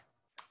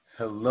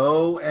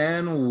Hello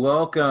and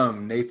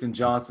welcome. Nathan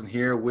Johnson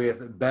here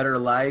with Better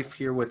Life,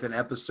 here with an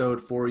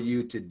episode for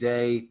you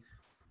today.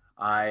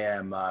 I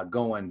am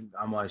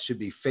should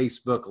be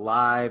Facebook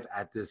Live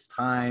at this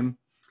time.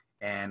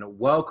 And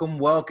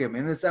welcome.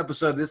 In this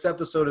episode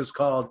is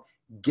called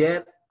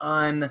Get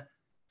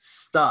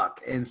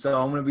Unstuck. And so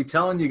I'm going to be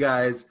telling you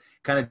guys,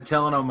 kind of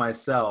telling on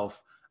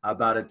myself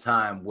about a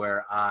time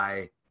where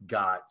I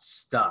got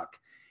stuck.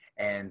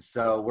 And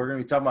so we're going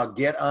to be talking about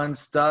Get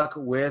Unstuck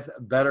with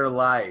Better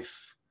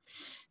Life.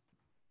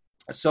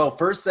 So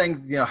first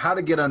thing, how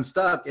to get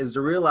unstuck is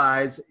to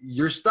realize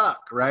you're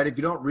stuck, right? If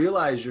you don't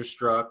realize you're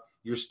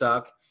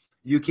stuck.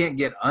 You can't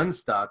get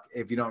unstuck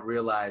if you don't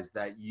realize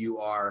that you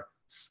are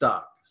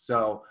stuck.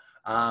 So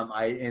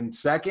and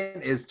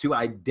second is to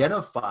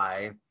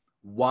identify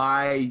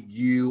why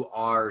you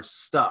are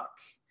stuck.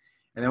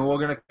 And then we're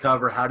going to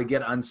cover how to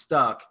get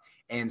unstuck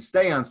and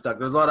stay unstuck.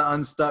 There's a lot of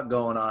unstuck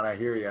going on. I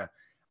hear you.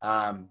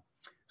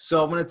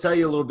 So I'm going to tell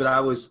you a little bit. I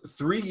was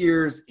 3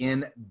 years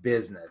in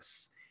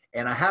business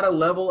and I had a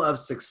level of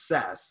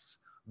success,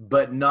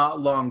 but not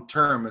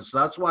long-term. And so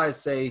that's why I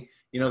say,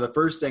 the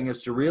first thing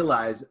is to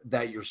realize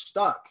that you're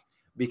stuck,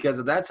 because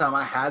at that time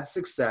I had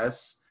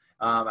success.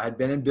 I had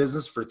been in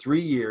business for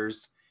 3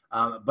 years,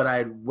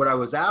 but what I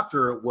was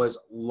after was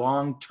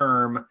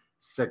long-term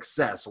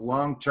success.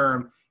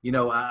 Long-term,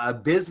 a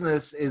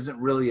business isn't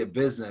really a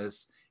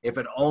business if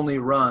it only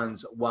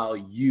runs while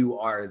you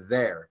are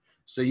there.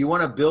 So you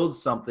want to build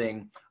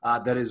something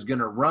that is going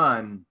to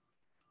run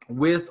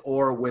with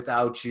or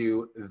without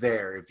you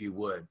there, if you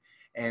would.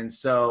 And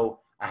so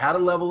I had a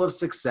level of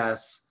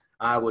success.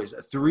 I was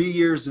 3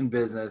 years in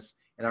business,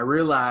 and I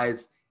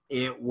realized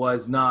it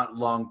was not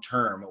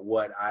long-term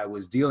what I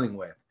was dealing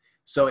with.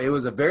 So it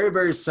was a very,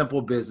 very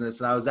simple business.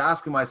 And I was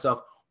asking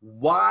myself,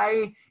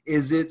 why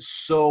is it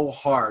so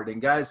hard?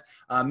 And guys,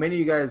 many of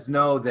you guys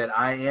know that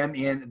I am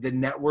in the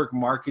network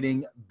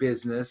marketing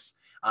business.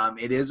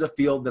 It is a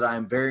field that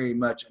I'm very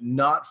much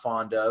not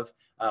fond of,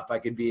 if I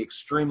could be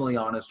extremely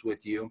honest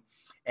with you.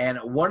 And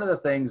one of the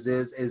things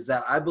is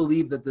that I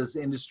believe that this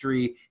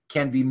industry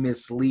can be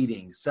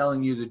misleading,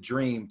 selling you the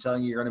dream,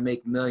 telling you you're going to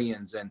make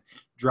millions and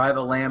drive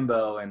a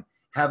Lambo and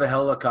have a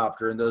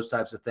helicopter and those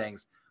types of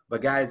things.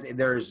 But guys,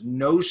 there is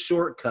no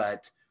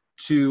shortcut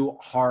to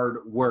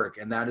hard work.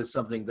 And that is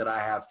something that I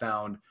have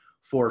found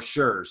for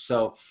sure.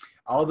 So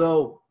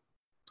although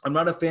I'm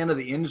not a fan of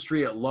the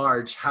industry at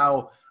large,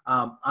 how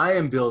I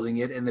am building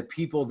it and the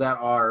people that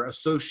are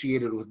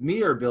associated with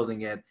me are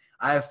building it,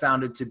 I have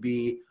found it to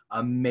be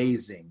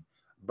amazing.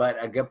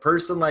 But a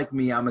person like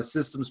me, I'm a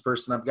systems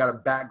person. I've got a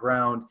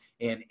background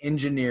in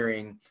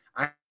engineering.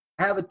 I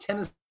have a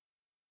tendency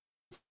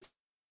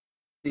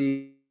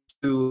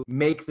to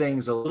make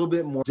things a little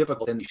bit more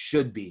difficult than they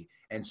should be.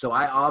 And so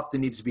I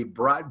often need to be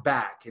brought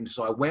back. And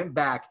so I went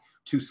back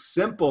to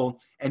simple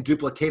and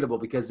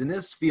duplicatable, because in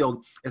this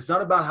field, it's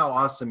not about how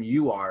awesome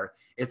you are.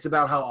 It's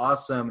about how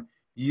awesome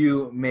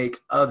you make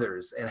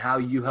others and how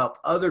you help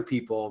other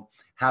people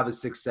have a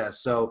success.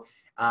 So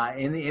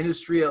in the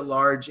industry at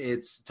large,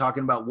 it's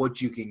talking about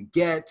what you can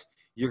get.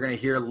 You're going to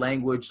hear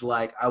language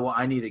like,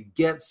 I need to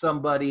get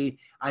somebody.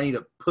 I need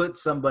to put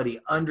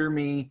somebody under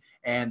me,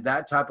 and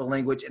that type of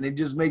language. And it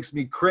just makes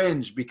me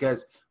cringe,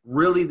 because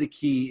really the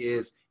key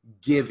is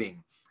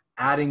giving,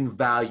 adding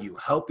value,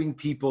 helping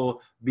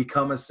people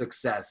become a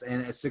success.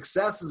 And a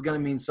success is going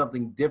to mean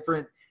something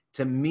different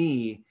to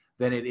me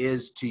than it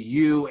is to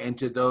you and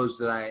to those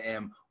that I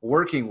am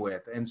working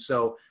with. And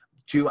so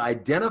to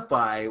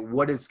identify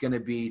what it's going to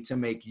be to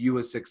make you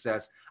a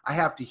success, I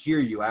have to hear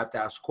you. I have to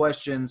ask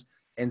questions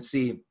and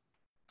see,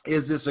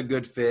 is this a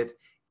good fit?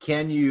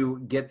 Can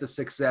you get the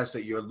success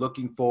that you're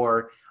looking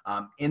for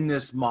in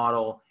this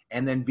model?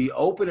 And then be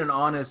open and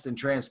honest and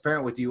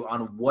transparent with you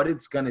on what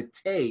it's going to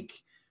take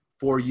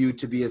for you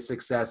to be a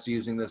success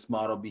using this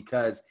model,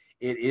 because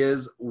it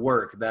is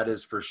work, that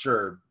is for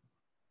sure.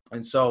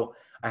 And so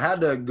I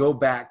had to go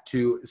back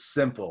to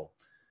simple.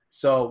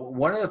 So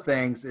one of the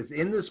things is,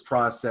 in this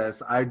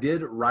process, I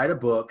did write a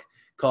book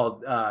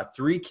called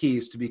 3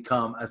 Keys to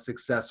Become a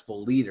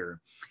Successful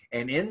Leader.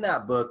 And in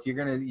that book, you're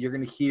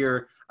gonna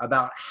hear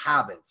about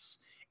habits.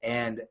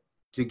 And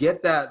to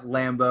get that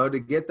Lambo, to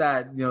get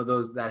that,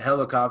 that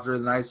helicopter,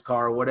 the nice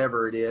car,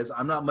 whatever it is,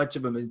 I'm not much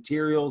of a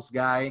materials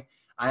guy.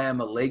 I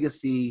am a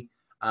legacy.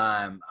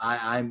 I'm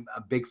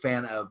a big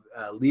fan of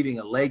leaving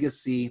a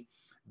legacy,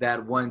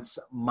 that once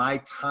my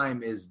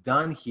time is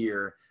done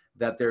here,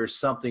 that there's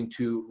something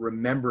to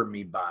remember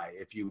me by,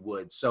 if you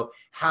would. So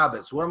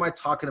habits, what am I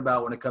talking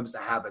about when it comes to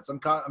habits? I'm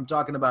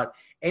talking about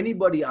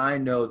anybody I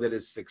know that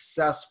is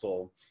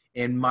successful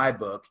in my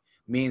book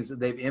means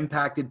that they've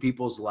impacted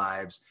people's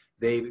lives.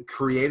 They've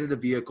created a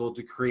vehicle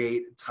to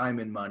create time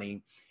and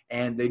money,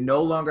 and they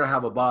no longer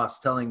have a boss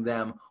telling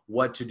them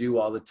what to do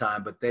all the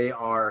time, but they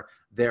are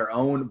their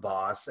own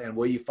boss. And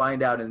what you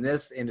find out in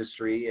this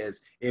industry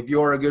is if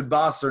you're a good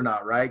boss or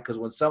not, right? Because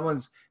when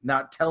someone's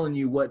not telling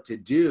you what to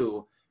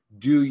do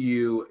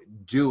you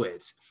do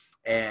it?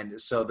 And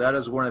so that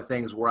is one of the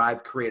things where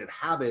I've created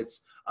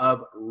habits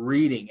of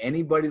reading.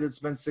 Anybody that's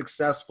been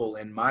successful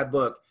in my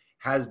book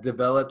has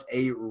developed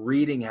a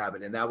reading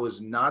habit. And that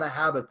was not a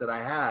habit that I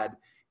had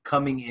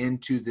coming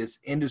into this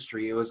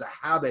industry. It was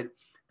a habit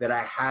that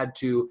I had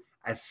to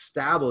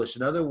establish.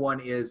 Another one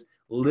is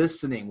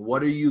listening.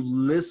 What are you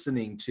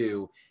listening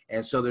to?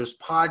 And so there's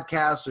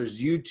podcasts,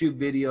 there's YouTube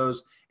videos,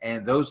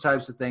 and those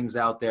types of things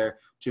out there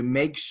to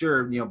make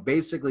sure,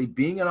 basically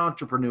being an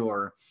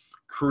entrepreneur,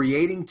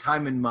 creating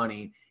time and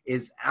money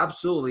is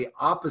absolutely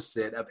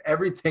opposite of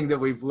everything that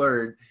we've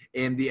learned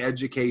in the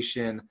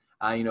education,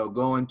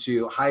 going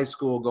to high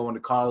school, going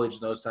to college,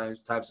 those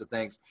types of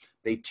things.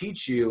 They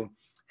teach you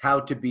how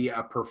to be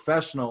a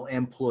professional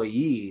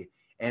employee.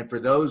 And for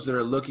those that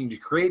are looking to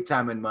create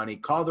time and money,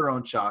 call their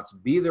own shots,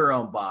 be their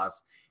own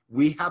boss,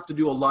 we have to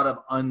do a lot of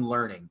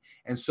unlearning.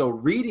 And so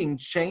reading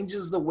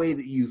changes the way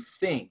that you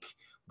think,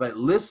 but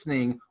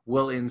listening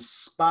will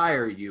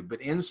inspire you.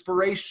 But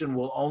inspiration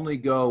will only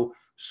go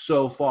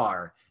so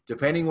far.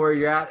 Depending where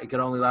you're at, it can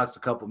only last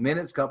a couple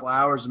minutes, couple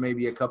hours,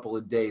 maybe a couple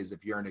of days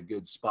if you're in a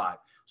good spot.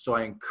 So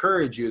I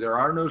encourage you, there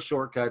are no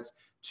shortcuts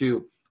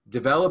to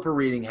develop a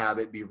reading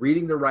habit, be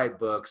reading the right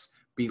books,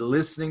 be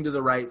listening to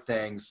the right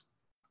things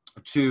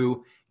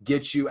to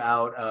get you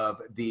out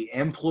of the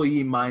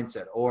employee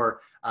mindset or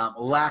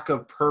lack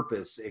of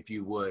purpose, if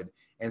you would.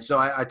 And so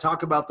I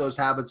talk about those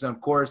habits, and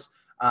of course,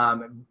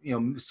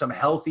 some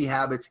healthy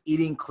habits,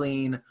 eating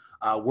clean,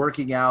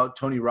 working out.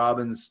 Tony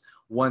Robbins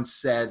once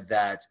said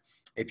that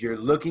if you're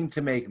looking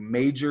to make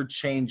major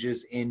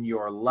changes in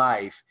your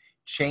life,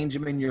 change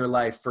them in your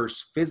life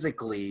first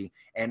physically,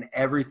 and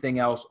everything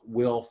else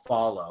will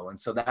follow. And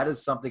so that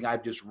is something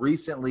I've just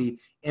recently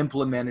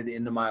implemented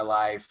into my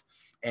life,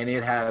 and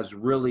it has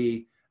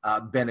really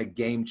been a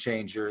game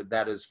changer,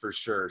 that is for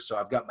sure. So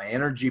I've got my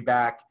energy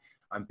back.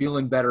 I'm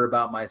feeling better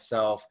about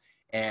myself.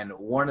 And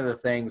one of the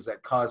things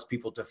that cause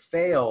people to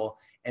fail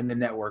in the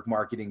network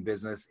marketing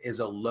business is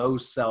a low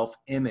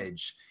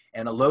self-image.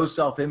 And a low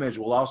self-image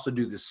will also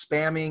do the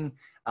spamming.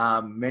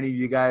 Many of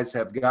you guys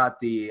have got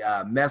the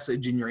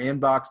message in your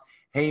inbox.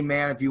 Hey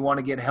man, if you want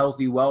to get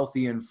healthy,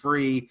 wealthy, and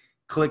free,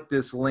 click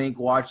this link,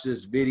 watch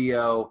this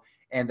video,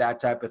 and that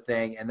type of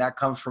thing. And that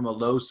comes from a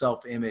low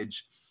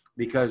self-image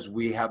because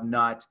we have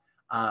not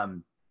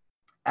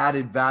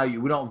added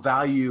value.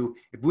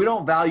 If we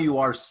don't value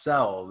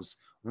ourselves,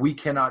 we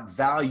cannot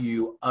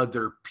value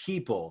other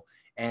people.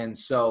 And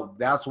so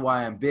that's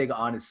why I'm big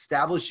on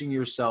establishing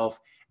yourself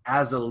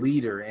as a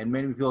leader. And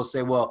many people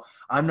say, well,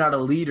 I'm not a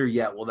leader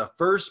yet. Well, the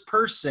first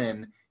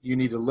person you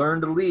need to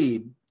learn to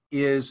lead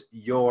is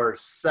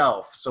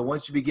yourself. So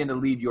once you begin to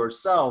lead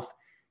yourself,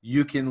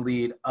 you can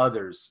lead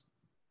others.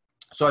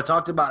 So I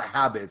talked about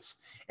habits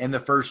in the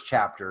first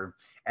chapter.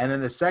 And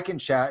then the second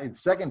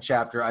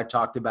chapter, I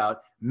talked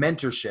about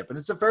mentorship. And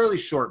it's a fairly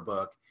short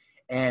book.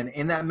 And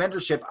in that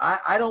mentorship,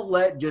 I don't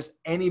let just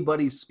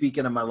anybody speak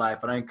into my life.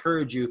 And I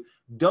encourage you,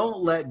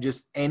 don't let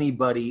just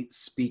anybody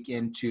speak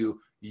into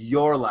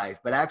your life,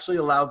 but actually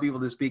allow people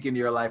to speak into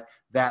your life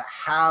that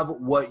have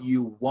what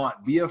you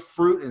want. Be a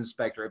fruit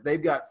inspector. If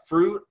they've got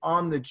fruit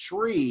on the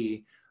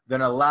tree,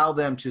 then allow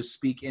them to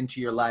speak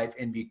into your life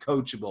and be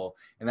coachable.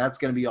 And that's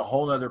going to be a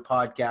whole nother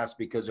podcast,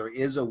 because there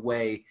is a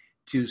way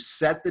to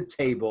set the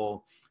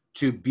table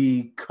to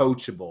be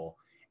coachable.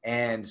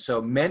 And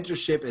so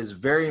mentorship is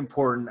very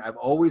important. I've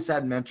always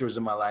had mentors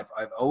in my life.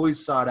 I've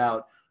always sought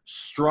out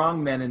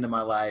strong men into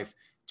my life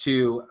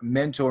to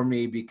mentor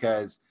me,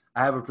 because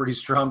I have a pretty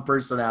strong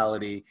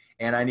personality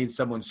and I need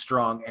someone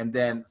strong. And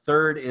then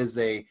third is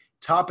a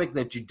topic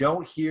that you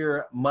don't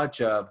hear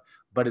much of,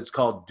 but it's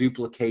called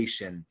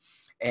duplication.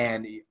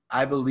 And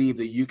I believe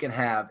that you can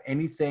have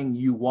anything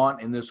you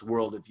want in this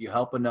world if you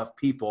help enough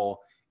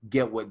people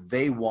get what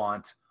they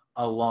want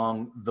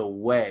along the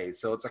way.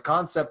 So it's a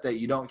concept that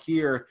you don't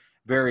hear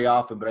very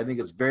often, but I think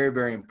it's very,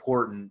 very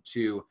important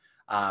to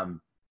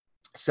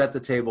set the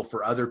table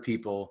for other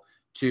people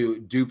to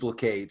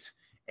duplicate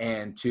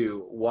and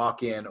to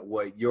walk in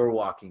what you're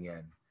walking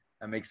in.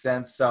 That makes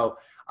sense? So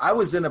I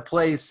was in a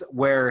place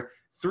where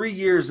 3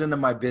 years into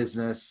my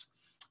business,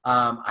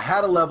 I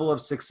had a level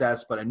of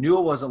success, but I knew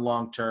it wasn't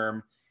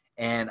long-term.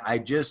 And I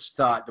just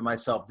thought to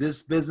myself,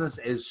 this business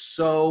is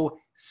so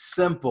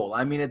simple.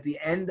 I mean, at the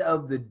end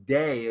of the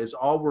day, is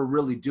all we're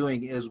really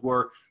doing is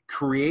we're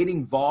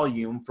creating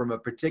volume from a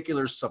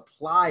particular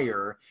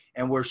supplier,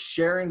 and we're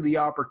sharing the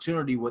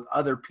opportunity with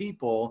other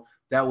people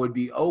that would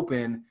be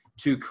open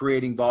to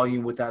creating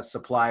volume with that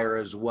supplier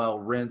as well.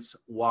 Rinse,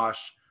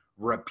 wash,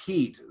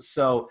 repeat.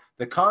 So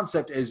the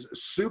concept is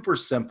super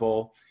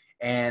simple.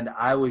 And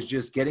I was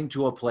just getting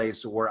to a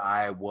place where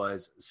I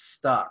was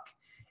stuck.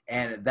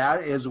 And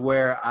that is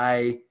where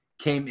I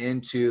came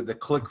into the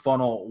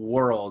ClickFunnels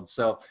world.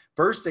 So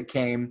first it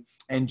came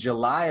in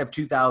July of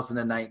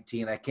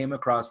 2019. I came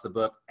across the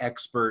book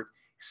Expert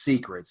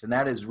Secrets. And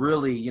that is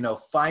really,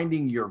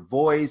 finding your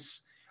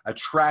voice,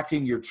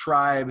 attracting your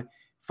tribe,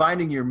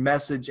 finding your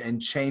message,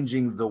 and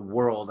changing the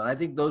world. And I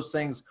think those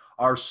things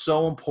are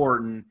so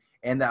important.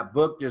 And that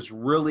book just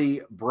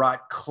really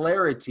brought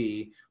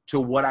clarity to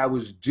what I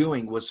was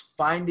doing, was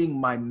finding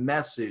my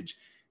message,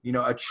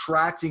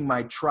 attracting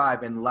my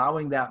tribe and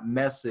allowing that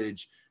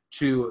message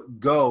to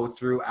go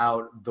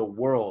throughout the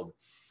world.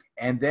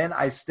 And then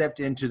I stepped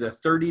into the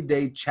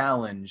 30-day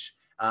challenge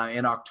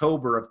in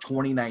October of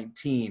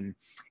 2019.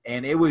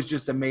 And it was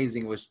just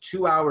amazing. It was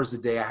 2 hours a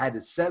day. I had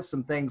to set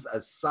some things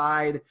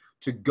aside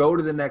to go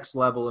to the next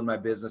level in my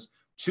business.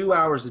 2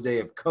 hours a day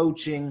of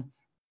coaching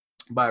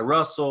by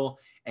Russell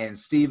and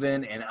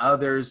Steven and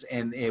others.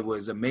 And it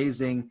was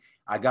amazing.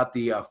 I got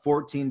the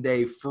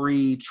 14-day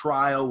free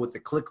trial with the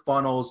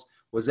ClickFunnels,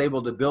 was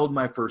able to build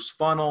my first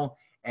funnel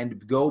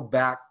and go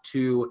back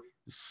to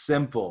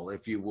simple,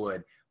 if you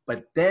would.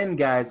 But then,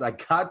 guys, I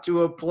got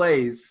to a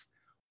place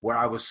where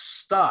I was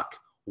stuck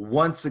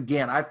once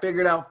again. I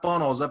figured out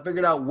funnels. I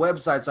figured out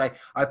websites.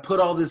 I put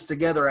all this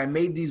together. I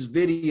made these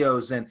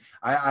videos, and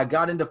I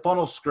got into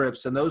funnel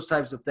scripts and those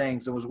types of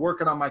things and was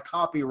working on my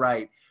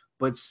copyright,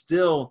 but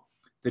still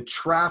the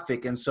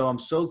traffic. And so I'm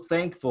so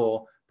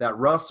thankful that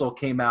Russell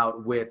came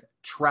out with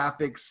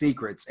Traffic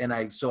Secrets. And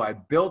I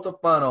built a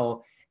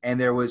funnel and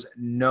there was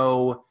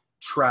no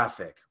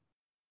traffic.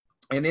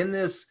 And in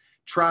this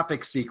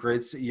Traffic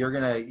Secrets, you're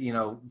going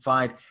to,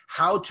 find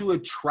how to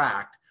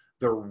attract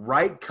the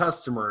right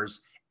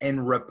customers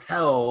and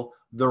repel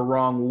the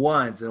wrong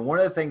ones. And one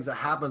of the things that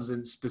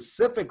happens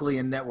specifically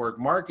in network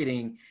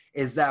marketing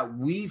is that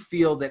we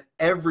feel that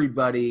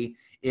everybody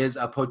is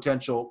a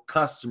potential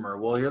customer.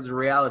 Well, here's the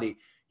reality.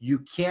 You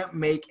can't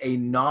make a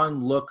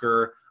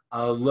non-looker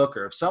a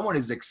looker. If someone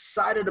is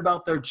excited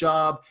about their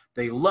job,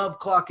 they love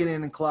clocking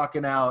in and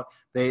clocking out.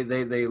 They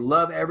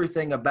love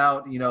everything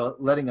about,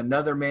 letting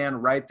another man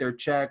write their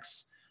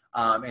checks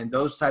and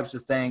those types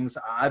of things.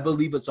 I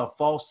believe it's a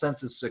false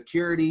sense of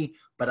security,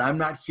 but I'm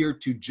not here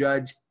to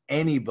judge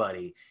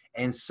anybody.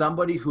 And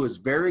somebody who is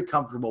very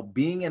comfortable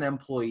being an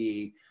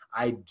employee,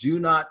 I do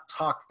not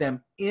talk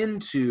them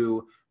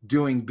into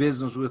doing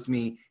business with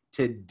me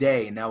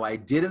today. Now, I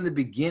did in the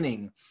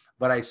beginning,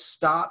 but I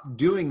stopped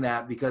doing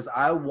that because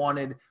I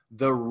wanted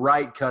the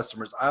right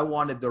customers. I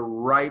wanted the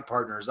right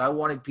partners. I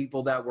wanted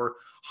people that were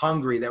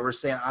hungry, that were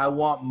saying, I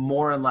want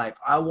more in life.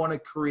 I want to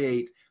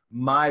create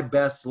my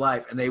best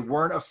life. And they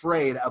weren't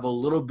afraid of a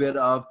little bit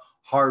of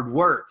hard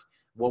work.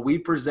 What we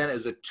present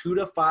is a 2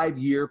 to 5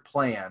 year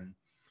plan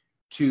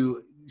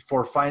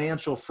for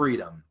financial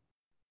freedom.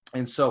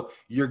 And so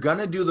you're going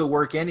to do the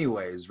work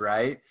anyways,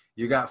 right?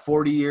 You got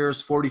 40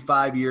 years,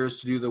 45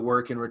 years to do the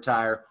work and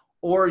retire.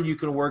 Or you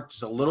can work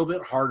just a little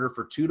bit harder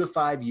for 2 to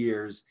 5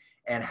 years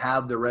and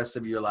have the rest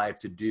of your life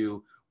to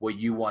do what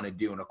you want to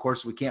do. And of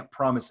course, we can't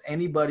promise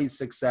anybody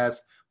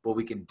success, but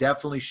we can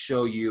definitely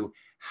show you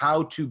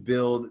how to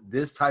build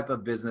this type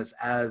of business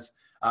as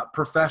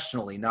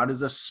professionally, not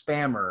as a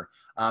spammer,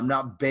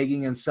 not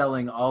begging and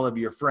selling all of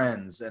your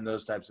friends and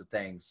those types of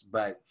things,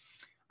 but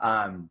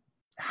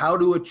how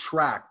to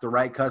attract the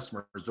right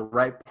customers, the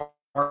right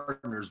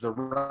partners, the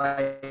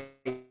right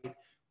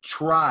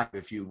tribe,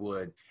 if you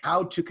would,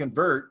 how to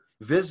convert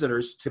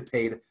visitors to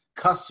paid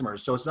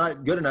customers. So it's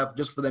not good enough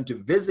just for them to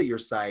visit your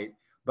site,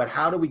 but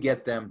how do we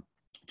get them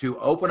to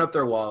open up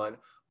their wallet,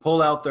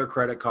 pull out their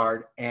credit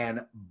card,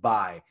 and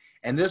buy?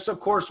 And this, of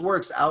course,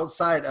 works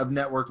outside of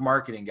network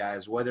marketing,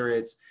 guys, whether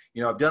it's,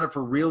 I've done it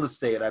for real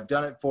estate. I've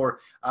done it for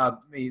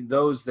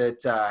those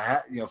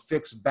that,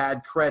 fix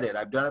bad credit.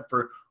 I've done it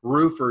for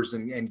roofers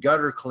and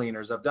gutter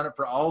cleaners. I've done it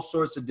for all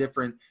sorts of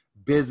different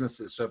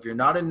businesses. So if you're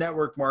not in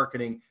network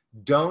marketing,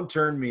 don't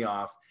turn me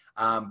off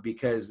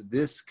because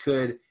this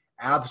could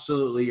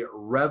absolutely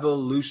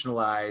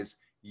revolutionize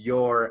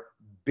your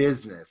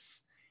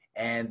business.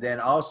 And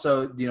then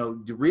also,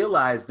 to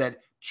realize that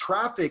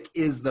traffic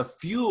is the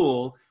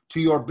fuel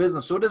to your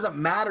business. So it doesn't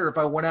matter if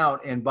I went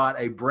out and bought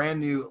a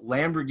brand new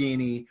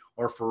Lamborghini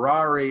or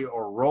Ferrari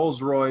or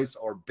Rolls Royce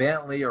or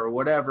Bentley or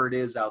whatever it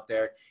is out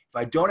there. If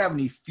I don't have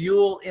any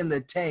fuel in the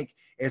tank,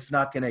 it's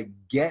not going to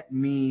get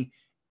me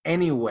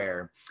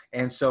anywhere.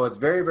 And so it's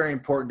very, very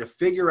important to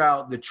figure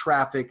out the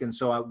traffic. And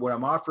so what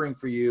I'm offering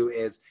for you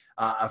is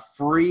a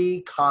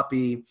free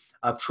copy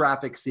of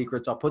Traffic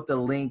Secrets. I'll put the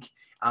link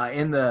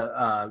in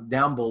the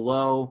down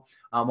below.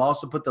 I'll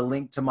also put the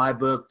link to my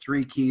book,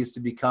 3 Keys to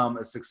Become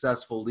a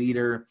Successful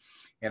Leader,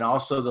 and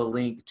also the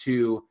link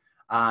to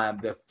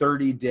the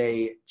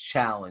 30-day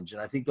challenge.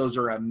 And I think those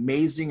are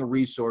amazing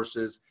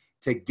resources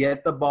to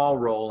get the ball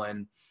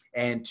rolling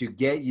and to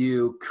get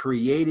you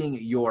creating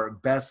your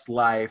best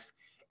life.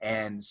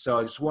 And so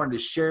I just wanted to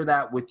share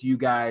that with you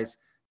guys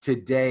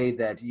today,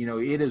 that,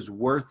 it is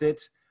worth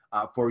it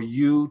for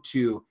you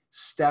to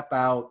step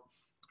out,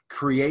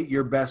 create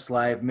your best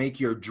life, make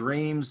your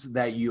dreams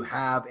that you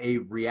have a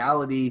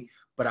reality.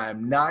 But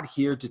I'm not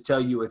here to tell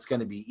you it's going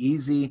to be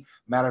easy.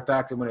 Matter of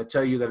fact, I'm going to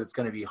tell you that it's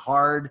going to be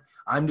hard.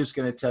 I'm just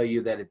going to tell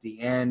you that at the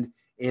end,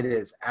 it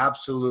is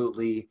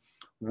absolutely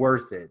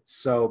worth it.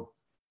 So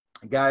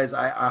guys,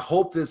 I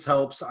hope this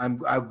helps.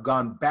 I've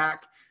gone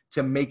back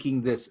to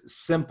making this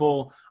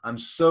simple. I'm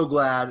so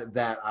glad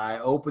that I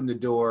opened the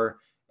door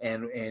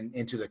and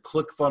into the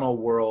ClickFunnels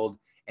world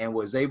and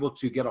was able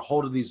to get a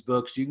hold of these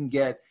books. You can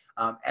get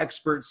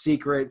Expert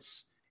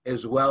Secrets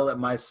as well at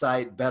my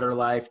site,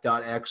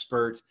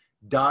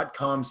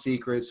 betterlife.expert.com.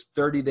 Secrets,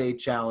 30-day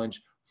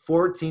challenge,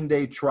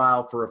 14-day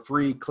trial for a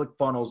free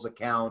ClickFunnels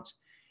account.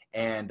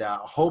 And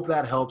hope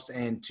that helps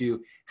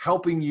into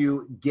helping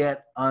you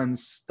get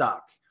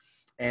unstuck.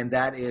 And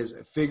that is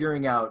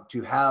figuring out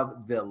to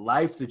have the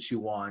life that you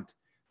want,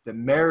 the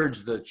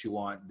marriage that you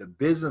want, the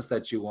business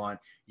that you want,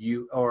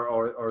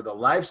 or the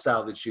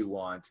lifestyle that you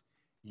want.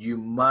 You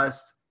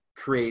must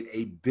create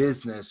a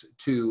business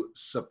to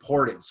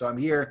support it. So I'm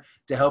here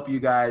to help you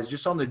guys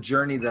just on the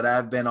journey that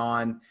I've been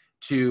on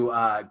to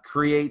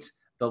create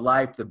the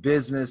life, the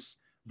business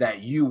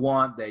that you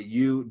want, that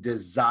you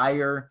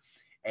desire.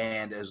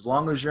 And as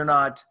long as you're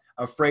not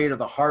afraid of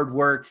the hard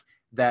work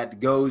that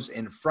goes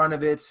in front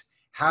of it,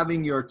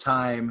 having your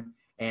time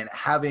and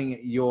having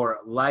your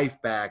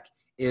life back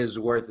is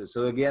worth it.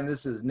 So again,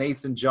 this is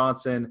Nathan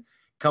Johnson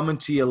coming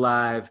to you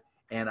live,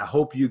 and I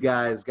hope you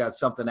guys got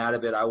something out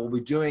of it. I will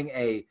be doing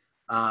a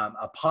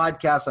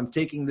podcast. I'm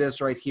taking this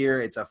right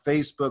here. It's a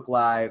Facebook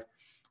Live.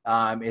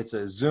 It's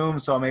a Zoom,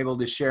 so I'm able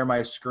to share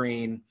my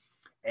screen.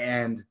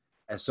 And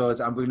so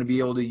I'm going to be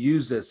able to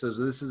use this. So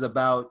this is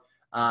about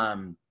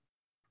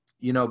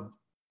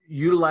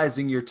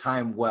utilizing your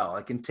time well.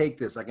 I can take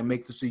this, I can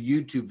make this a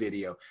YouTube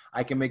video.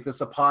 I can make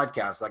this a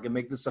podcast. I can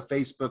make this a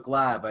Facebook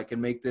Live. I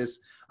can make this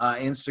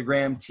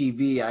Instagram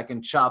TV. I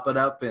can chop it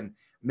up and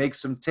make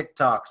some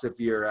TikToks if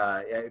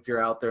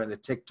you're out there in the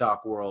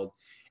TikTok world,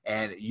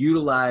 and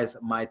utilize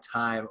my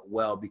time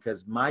well,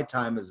 because my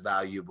time is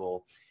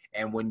valuable.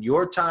 And when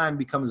your time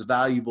becomes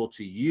valuable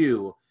to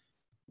you,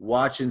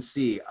 watch and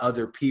see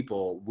other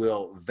people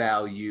will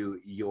value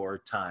your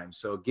time.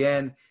 So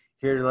again,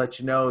 here to let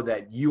you know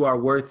that you are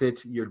worth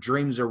it. Your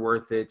dreams are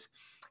worth it.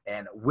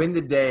 And win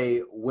the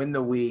day, win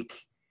the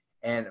week,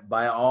 and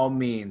by all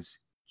means,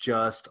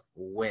 just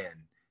win.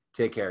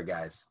 Take care,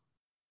 guys.